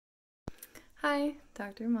Hi,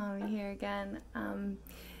 Dr. Mommy here again.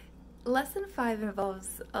 Lesson 5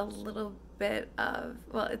 involves a little bit of,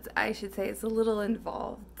 well, I should say it's a little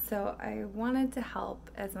involved. So I wanted to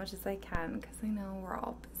help as much as I can because I know we're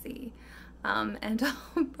all busy and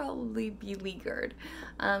I'll probably be leaguered.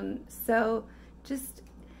 So just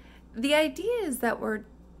the idea is that we're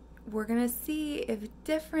gonna see if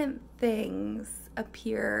different things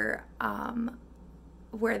appear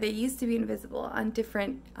where they used to be invisible on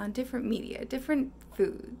different media, different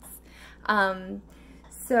foods.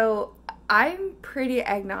 So I'm pretty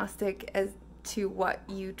agnostic as to what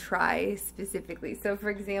you try specifically. So for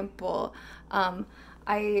example,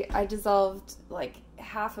 I dissolved like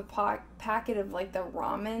half a packet of like the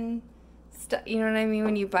ramen stuff. You know what I mean?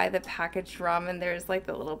 When you buy the packaged ramen, there's like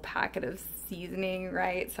the little packet of seasoning,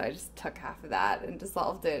 right? So I just took half of that and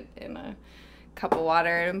dissolved it in a cup of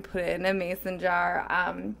water and put it in a mason jar.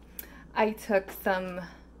 I took some,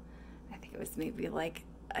 I think it was maybe like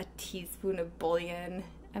a teaspoon of bullion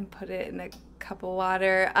and put it in a cup of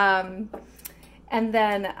water. And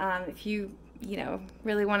then if you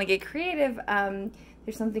really want to get creative,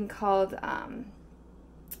 there's something called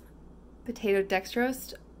potato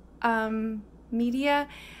dextrose media,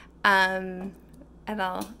 and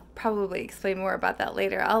I'll probably explain more about that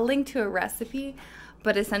later. I'll link to a recipe,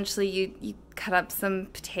 but essentially you cut up some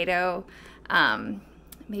potato,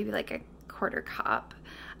 maybe like a quarter cup.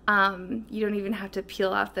 You don't even have to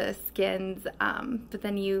peel off the skins, but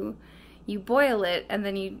then you boil it, and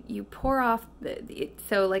then you pour off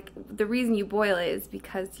so like the reason you boil it is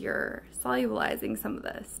because you're solubilizing some of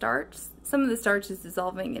the starch. Some of the starch is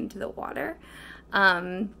dissolving into the water.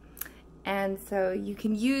 And so you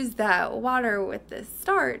can use that water with this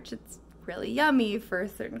starch. It's really yummy for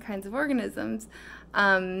certain kinds of organisms.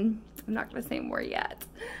 I'm not going to say more yet.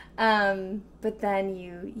 But then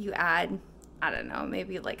you add, I don't know,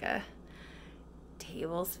 maybe like a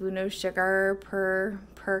tablespoon of sugar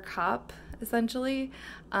per cup, essentially.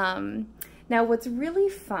 Now what's really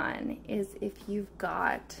fun is if you've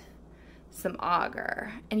got some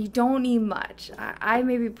agar, and you don't need much. I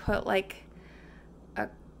maybe put like a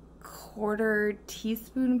quarter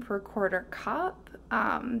teaspoon per quarter cup.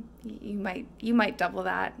 You might double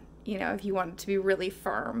that, if you want it to be really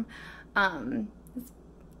firm. I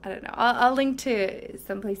don't know. I'll link to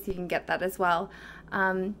someplace you can get that as well.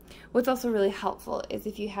 What's also really helpful is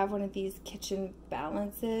if you have one of these kitchen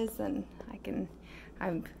balances, and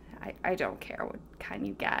I don't care what kind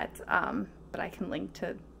you get, but I can link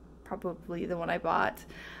to probably the one I bought.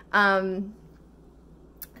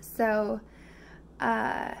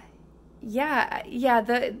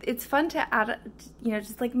 It's fun to add,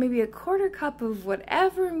 just like maybe a quarter cup of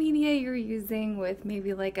whatever media you're using with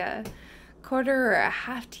maybe like a quarter or a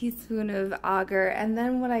half teaspoon of agar. And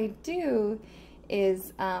then what I do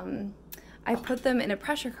is I put them in a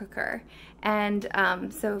pressure cooker. And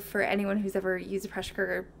so for anyone who's ever used a pressure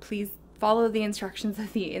cooker, please follow the instructions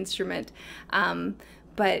of the instrument.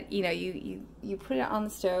 But you put it on the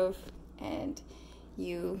stove and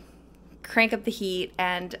you crank up the heat,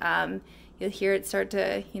 and you'll hear it start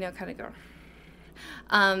to kind of go,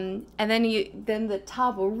 and then the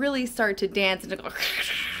top will really start to dance and go.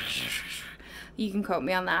 You can quote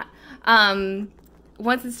me on that.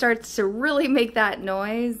 Once it starts to really make that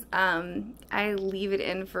noise, I leave it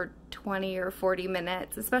in for 20 or 40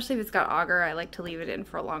 minutes, especially if it's got agar. I like to leave it in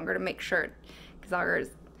for longer to make sure, because agar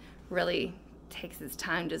really takes its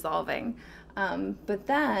time dissolving. But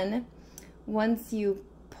then once you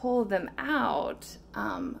pull them out,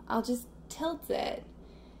 I'll just tilt it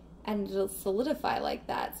and it'll solidify like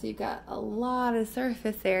that. So you've got a lot of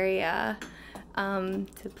surface area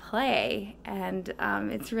to play, and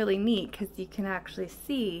it's really neat because you can actually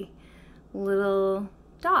see little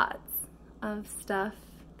dots of stuff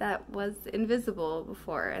that was invisible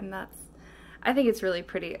before, and I think it's really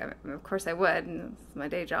pretty. I mean, of course I would, and it's my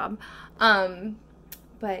day job.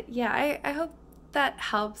 But yeah, I hope that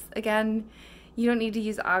helps. Again, you don't need to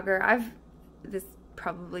use agar. This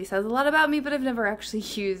probably says a lot about me, but I've never actually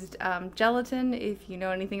used gelatin. If you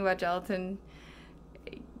know anything about gelatin,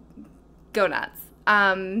 go nuts.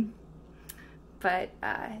 But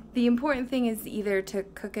the important thing is either to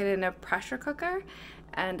cook it in a pressure cooker,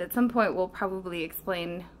 and at some point we'll probably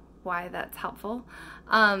explain why that's helpful,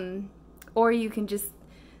 or you can just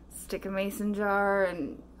stick a mason jar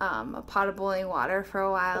and a pot of boiling water for a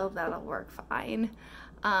while. That'll work fine.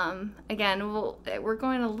 Again, we're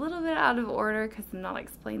going a little bit out of order because I'm not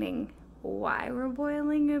explaining why we're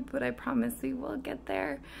boiling it, but I promise we will get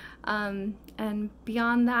there. And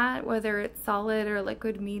beyond that, whether it's solid or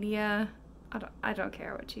liquid media, I don't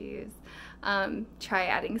care what you use. Try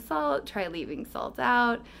adding salt, try leaving salt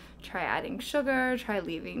out, try adding sugar, try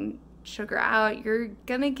leaving sugar out. You're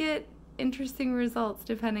gonna get interesting results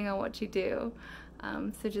depending on what you do.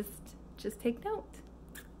 So just take note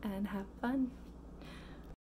and have fun.